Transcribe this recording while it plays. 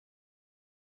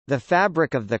The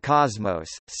Fabric of the Cosmos,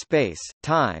 Space,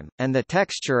 Time, and the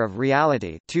Texture of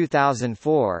Reality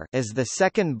 2004 is the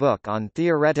second book on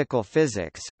theoretical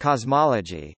physics,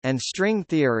 cosmology, and string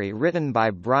theory written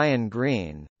by Brian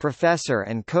Greene, professor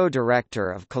and co-director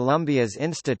of Columbia's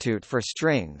Institute for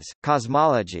Strings,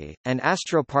 Cosmology, and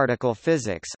Astroparticle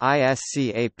Physics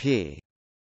ISCAP.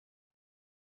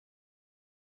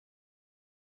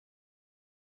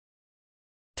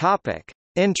 Topic: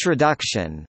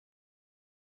 Introduction.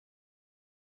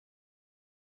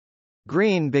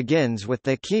 Greene begins with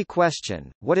the key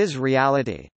question, what is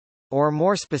reality? Or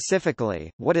more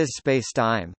specifically, what is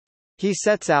spacetime? He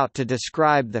sets out to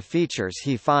describe the features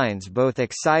he finds both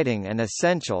exciting and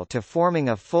essential to forming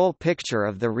a full picture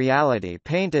of the reality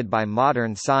painted by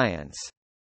modern science.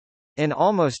 In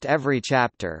almost every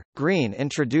chapter, Greene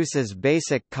introduces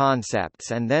basic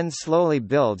concepts and then slowly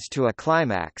builds to a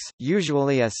climax,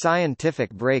 usually a scientific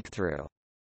breakthrough.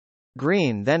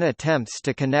 Greene then attempts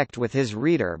to connect with his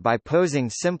reader by posing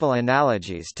simple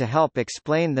analogies to help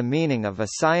explain the meaning of a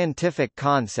scientific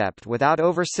concept without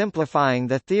oversimplifying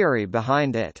the theory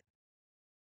behind it.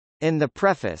 In the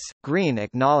preface, Greene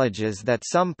acknowledges that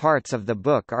some parts of the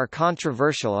book are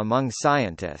controversial among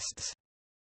scientists.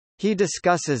 He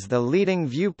discusses the leading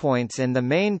viewpoints in the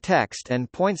main text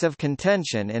and points of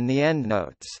contention in the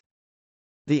endnotes.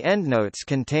 The endnotes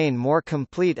contain more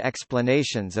complete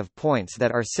explanations of points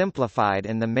that are simplified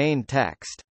in the main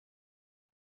text.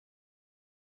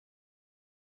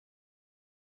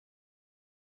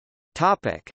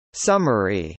 Topic: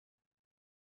 Summary.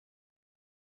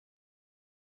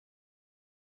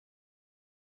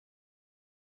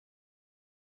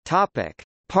 Topic: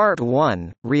 Part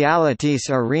 1, Reality's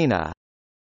Arena.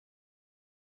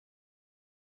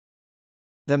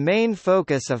 The main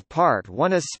focus of Part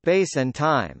 1 is space and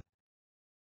time.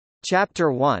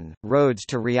 Chapter 1, Roads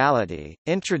to Reality,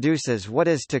 introduces what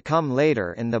is to come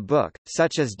later in the book,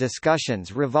 such as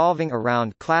discussions revolving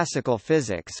around classical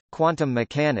physics, quantum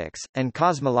mechanics, and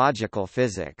cosmological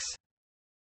physics.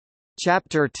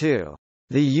 Chapter 2,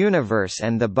 The Universe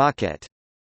and the Bucket,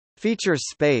 features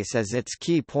space as its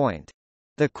key point.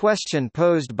 The question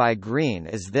posed by Greene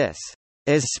is this: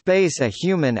 is space a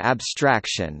human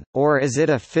abstraction, or is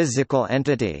it a physical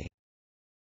entity?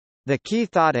 The key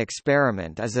thought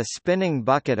experiment is a spinning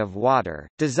bucket of water,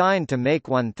 designed to make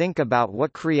one think about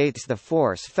what creates the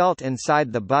force felt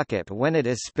inside the bucket when it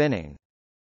is spinning.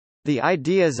 The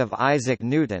ideas of Isaac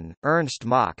Newton, Ernst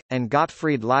Mach, and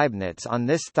Gottfried Leibniz on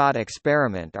this thought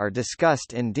experiment are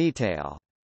discussed in detail.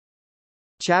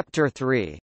 Chapter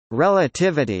 3,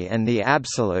 Relativity and the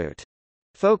Absolute,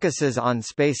 focuses on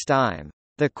spacetime.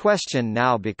 The question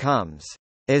now becomes,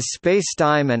 is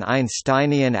spacetime an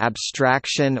Einsteinian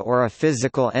abstraction or a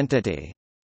physical entity?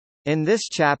 In this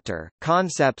chapter,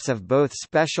 concepts of both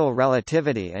special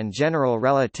relativity and general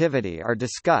relativity are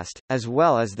discussed, as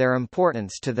well as their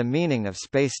importance to the meaning of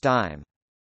spacetime.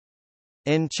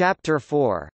 In Chapter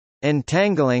 4,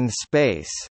 Entangling Space,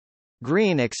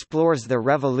 Greene explores the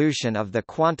revolution of the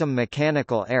quantum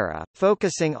mechanical era,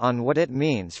 focusing on what it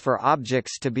means for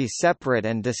objects to be separate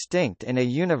and distinct in a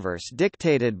universe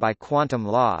dictated by quantum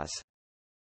laws.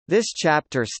 This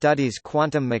chapter studies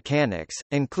quantum mechanics,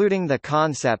 including the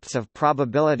concepts of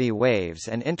probability waves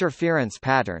and interference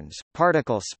patterns,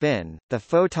 particle spin, the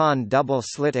photon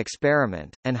double-slit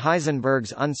experiment, and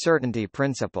Heisenberg's uncertainty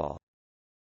principle.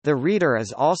 The reader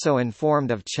is also informed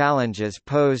of challenges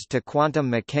posed to quantum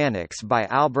mechanics by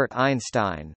Albert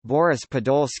Einstein, Boris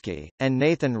Podolsky, and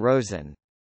Nathan Rosen.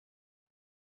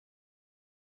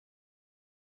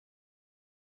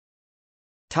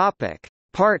 Topic: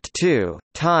 Part 2,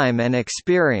 Time and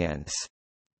Experience.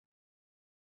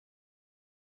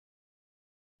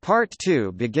 Part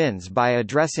 2 begins by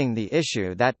addressing the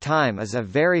issue that time is a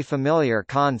very familiar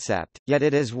concept, yet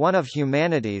it is one of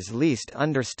humanity's least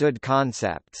understood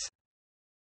concepts.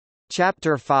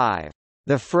 Chapter 5,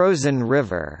 The Frozen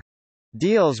River,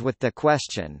 deals with the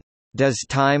question, does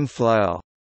time flow?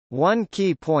 One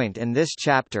key point in this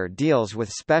chapter deals with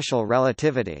special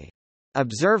relativity.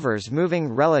 Observers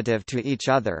moving relative to each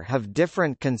other have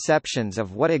different conceptions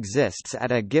of what exists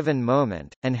at a given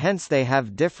moment, and hence they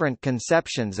have different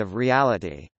conceptions of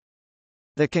reality.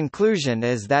 The conclusion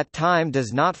is that time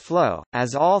does not flow,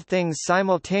 as all things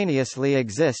simultaneously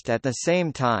exist at the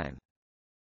same time.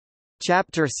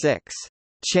 Chapter 6,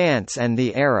 Chance and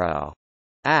the Arrow,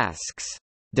 asks,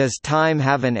 does time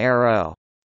have an arrow?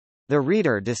 The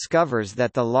reader discovers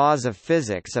that the laws of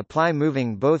physics apply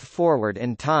moving both forward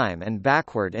in time and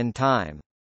backward in time.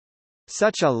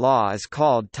 Such a law is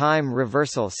called time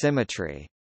reversal symmetry.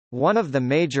 One of the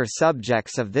major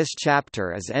subjects of this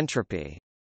chapter is entropy.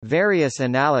 Various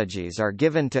analogies are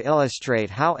given to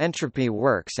illustrate how entropy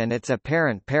works and its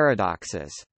apparent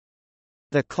paradoxes.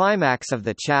 The climax of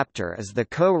the chapter is the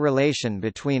co-relation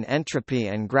between entropy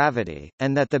and gravity,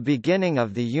 and that the beginning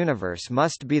of the universe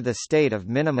must be the state of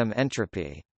minimum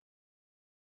entropy.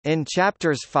 In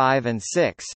chapters 5 and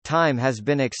 6, time has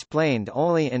been explained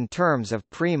only in terms of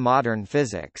pre-modern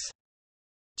physics.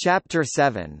 Chapter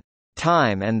 7,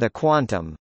 Time and the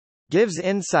Quantum, gives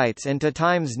insights into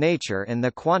time's nature in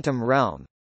the quantum realm.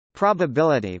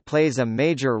 Probability plays a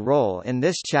major role in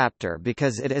this chapter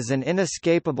because it is an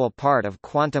inescapable part of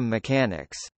quantum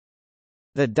mechanics.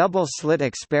 The double-slit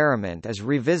experiment is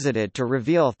revisited to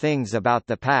reveal things about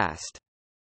the past.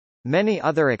 Many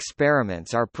other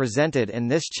experiments are presented in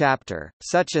this chapter,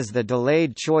 such as the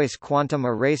delayed choice quantum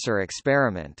eraser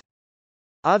experiment.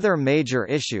 Other major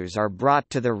issues are brought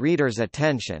to the reader's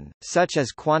attention, such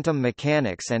as quantum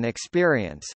mechanics and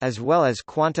experience, as well as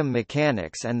quantum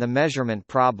mechanics and the measurement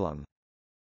problem.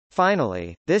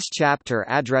 Finally, this chapter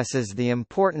addresses the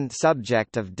important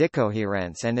subject of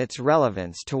decoherence and its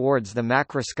relevance towards the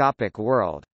macroscopic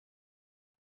world.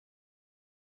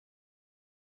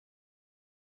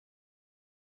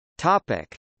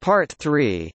 Topic: Part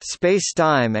 3: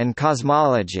 Spacetime and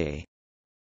Cosmology.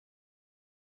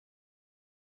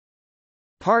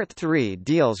 Part 3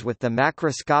 deals with the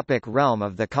macroscopic realm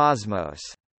of the cosmos.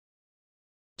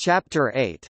 Chapter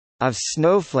 8, of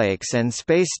Snowflakes and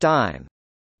Spacetime,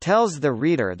 tells the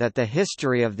reader that the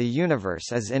history of the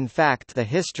universe is in fact the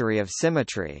history of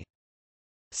symmetry.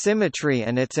 Symmetry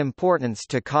and its importance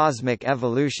to cosmic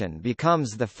evolution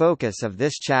becomes the focus of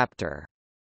this chapter.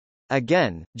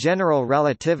 Again, general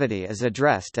relativity is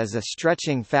addressed as a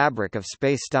stretching fabric of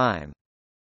spacetime.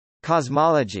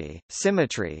 Cosmology,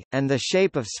 symmetry, and the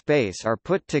shape of space are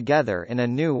put together in a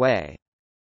new way.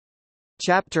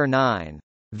 Chapter 9,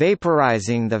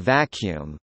 Vaporizing the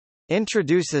Vacuum,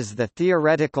 introduces the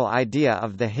theoretical idea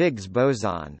of the Higgs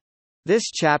boson. This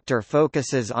chapter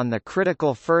focuses on the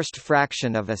critical first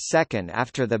fraction of a second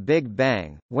after the Big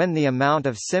Bang, when the amount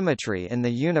of symmetry in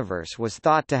the universe was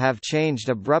thought to have changed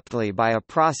abruptly by a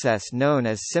process known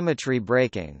as symmetry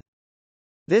breaking.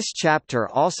 This chapter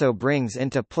also brings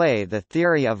into play the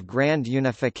theory of grand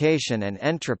unification, and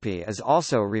entropy is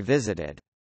also revisited.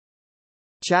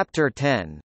 Chapter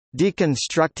 10,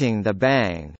 Deconstructing the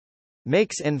Bang,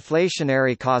 makes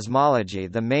inflationary cosmology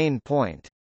the main point.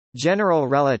 General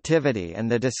relativity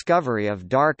and the discovery of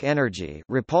dark energy,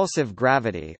 repulsive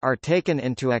gravity, are taken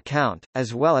into account,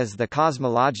 as well as the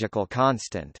cosmological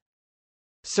constant.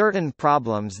 Certain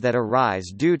problems that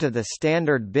arise due to the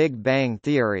standard Big Bang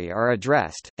theory are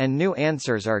addressed, and new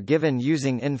answers are given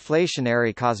using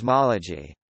inflationary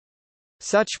cosmology.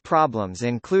 Such problems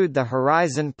include the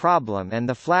horizon problem and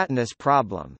the flatness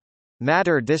problem.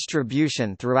 Matter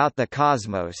distribution throughout the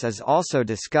cosmos is also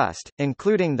discussed,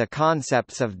 including the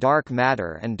concepts of dark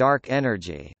matter and dark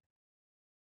energy.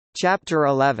 Chapter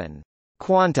 11,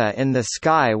 Quanta in the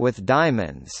Sky with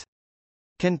Diamonds,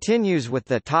 continues with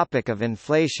the topic of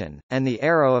inflation, and the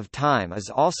arrow of time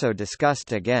is also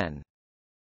discussed again.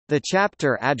 The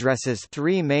chapter addresses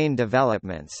three main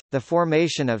developments: the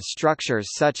formation of structures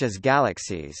such as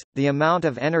galaxies, the amount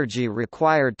of energy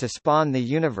required to spawn the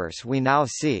universe we now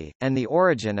see, and the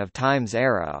origin of time's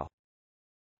arrow.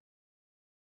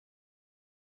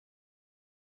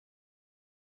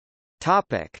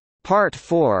 Topic: Part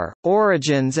 4: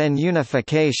 Origins and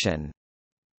Unification.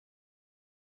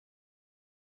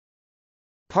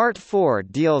 Part 4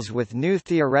 deals with new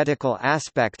theoretical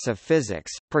aspects of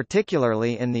physics,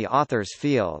 particularly in the author's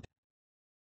field.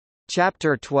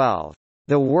 Chapter 12,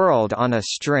 The World on a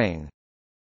String,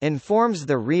 informs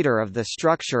the reader of the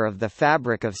structure of the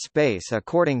fabric of space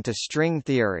according to string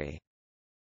theory.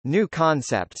 New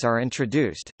concepts are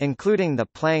introduced, including the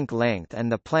Planck length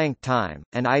and the Planck time,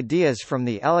 and ideas from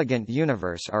the elegant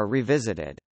universe are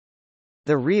revisited.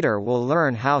 The reader will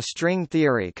learn how string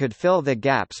theory could fill the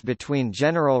gaps between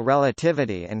general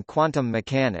relativity and quantum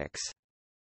mechanics.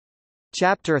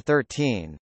 Chapter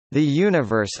 13, The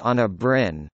Universe on a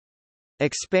Bryn,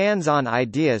 expands on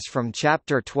ideas from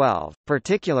Chapter 12,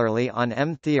 particularly on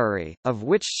M-theory, of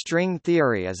which string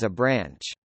theory is a branch.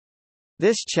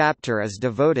 This chapter is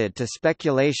devoted to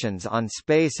speculations on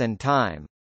space and time.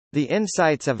 The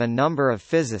insights of a number of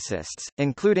physicists,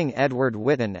 including Edward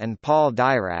Witten and Paul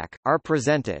Dirac, are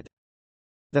presented.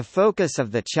 The focus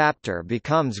of the chapter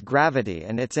becomes gravity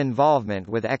and its involvement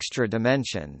with extra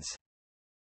dimensions.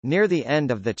 Near the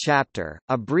end of the chapter,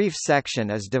 a brief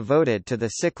section is devoted to the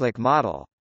cyclic model.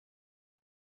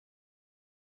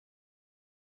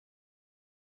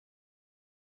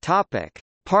 Topic: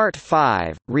 Part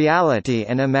 5: Reality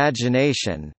and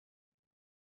Imagination.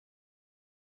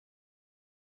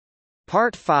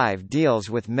 Part 5 deals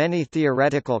with many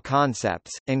theoretical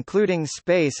concepts, including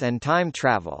space and time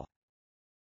travel.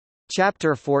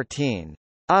 Chapter 14,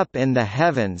 Up in the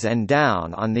Heavens and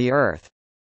Down on the Earth,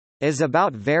 is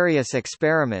about various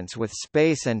experiments with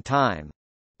space and time.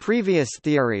 Previous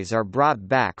theories are brought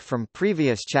back from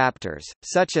previous chapters,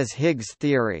 such as Higgs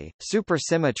theory,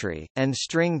 supersymmetry, and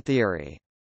string theory.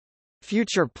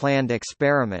 Future planned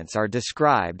experiments are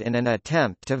described in an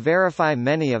attempt to verify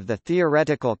many of the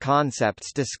theoretical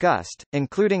concepts discussed,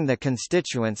 including the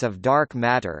constituents of dark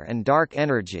matter and dark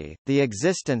energy, the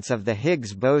existence of the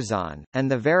Higgs boson, and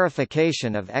the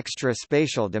verification of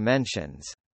extra-spatial dimensions.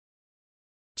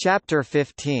 Chapter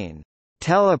 15,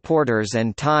 Teleporters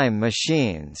and Time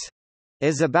Machines,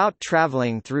 is about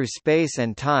traveling through space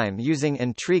and time using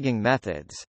intriguing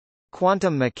methods.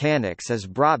 Quantum mechanics is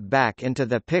brought back into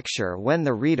the picture when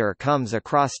the reader comes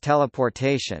across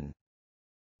teleportation.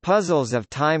 Puzzles of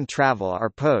time travel are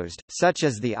posed, such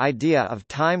as the idea of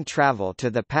time travel to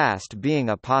the past being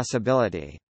a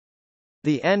possibility.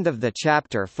 The end of the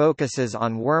chapter focuses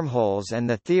on wormholes and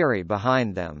the theory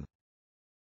behind them.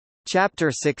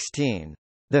 Chapter 16,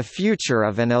 The Future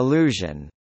of an Illusion,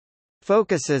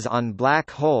 focuses on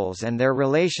black holes and their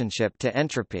relationship to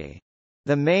entropy.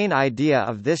 The main idea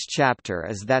of this chapter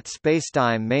is that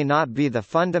spacetime may not be the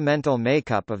fundamental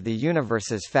makeup of the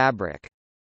universe's fabric.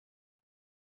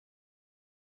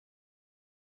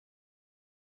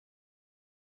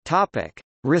 Topic: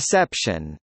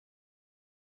 Reception.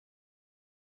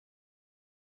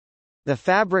 The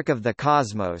Fabric of the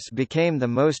Cosmos became the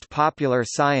most popular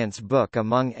science book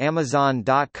among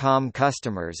Amazon.com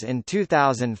customers in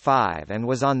 2005 and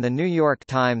was on the New York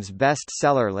Times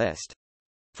bestseller list.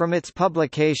 From its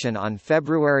publication on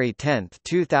February 10,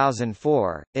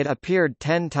 2004, it appeared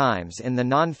 10 times in the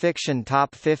nonfiction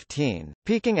top 15,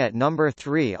 peaking at number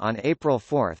 3 on April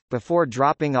 4, before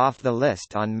dropping off the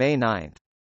list on May 9.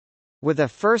 With a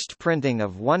first printing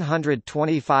of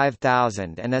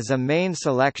 125,000 and as a main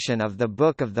selection of the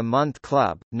Book of the Month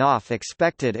Club, Knopf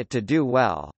expected it to do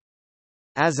well.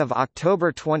 As of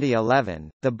October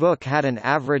 2011, the book had an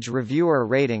average reviewer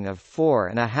rating of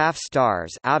 4.5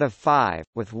 stars out of 5,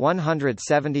 with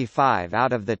 175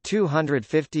 out of the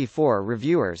 254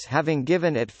 reviewers having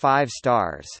given it 5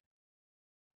 stars.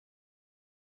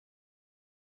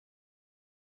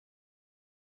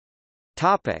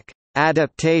 Topic: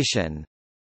 Adaptation.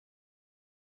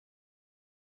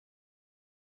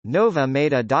 Nova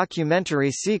made a documentary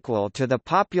sequel to the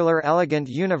popular Elegant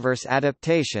Universe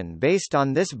adaptation based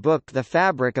on this book, The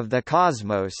Fabric of the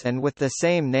Cosmos, and with the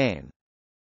same name.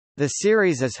 The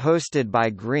series is hosted by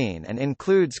Green and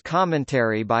includes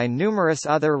commentary by numerous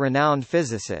other renowned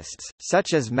physicists,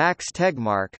 such as Max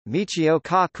Tegmark, Michio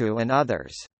Kaku and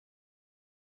others.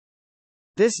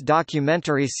 This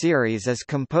documentary series is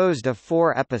composed of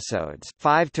 4 episodes,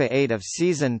 5 to 8 of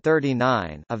season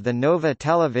 39 of the Nova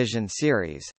television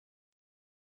series.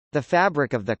 The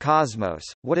Fabric of the Cosmos,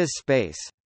 What is Space?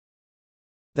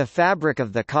 The Fabric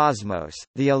of the Cosmos,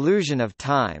 The Illusion of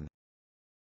Time.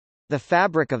 The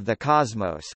Fabric of the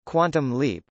Cosmos, Quantum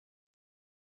Leap.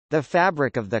 The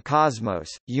Fabric of the Cosmos,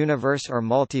 Universe or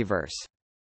Multiverse.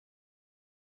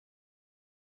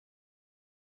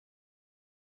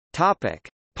 Topic: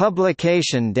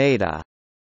 Publication data.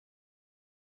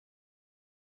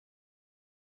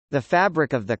 The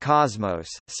Fabric of the Cosmos,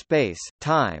 Space,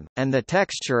 Time, and the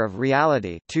Texture of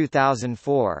Reality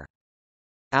 2004.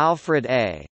 Alfred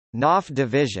A. Knopf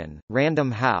Division,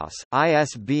 Random House,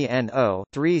 ISBN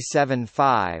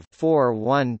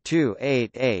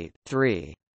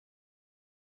 0-375-41288-3.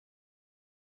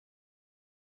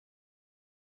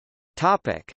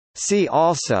 Topic: See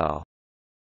also: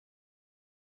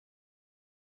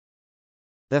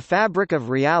 The Fabric of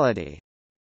Reality,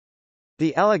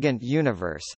 The Elegant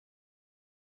Universe,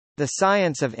 The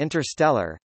Science of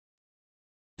Interstellar,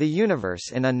 The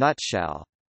Universe in a Nutshell.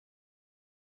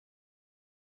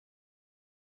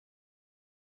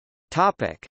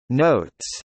 Topic: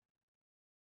 Notes.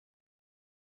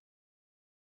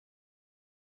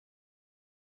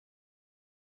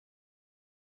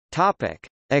 Topic: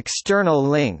 External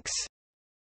links.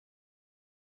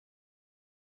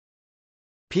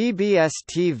 PBS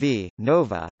TV,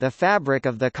 Nova, The Fabric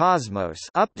of the Cosmos,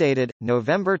 updated,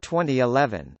 November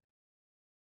 2011.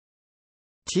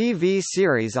 TV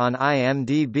series on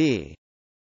IMDb.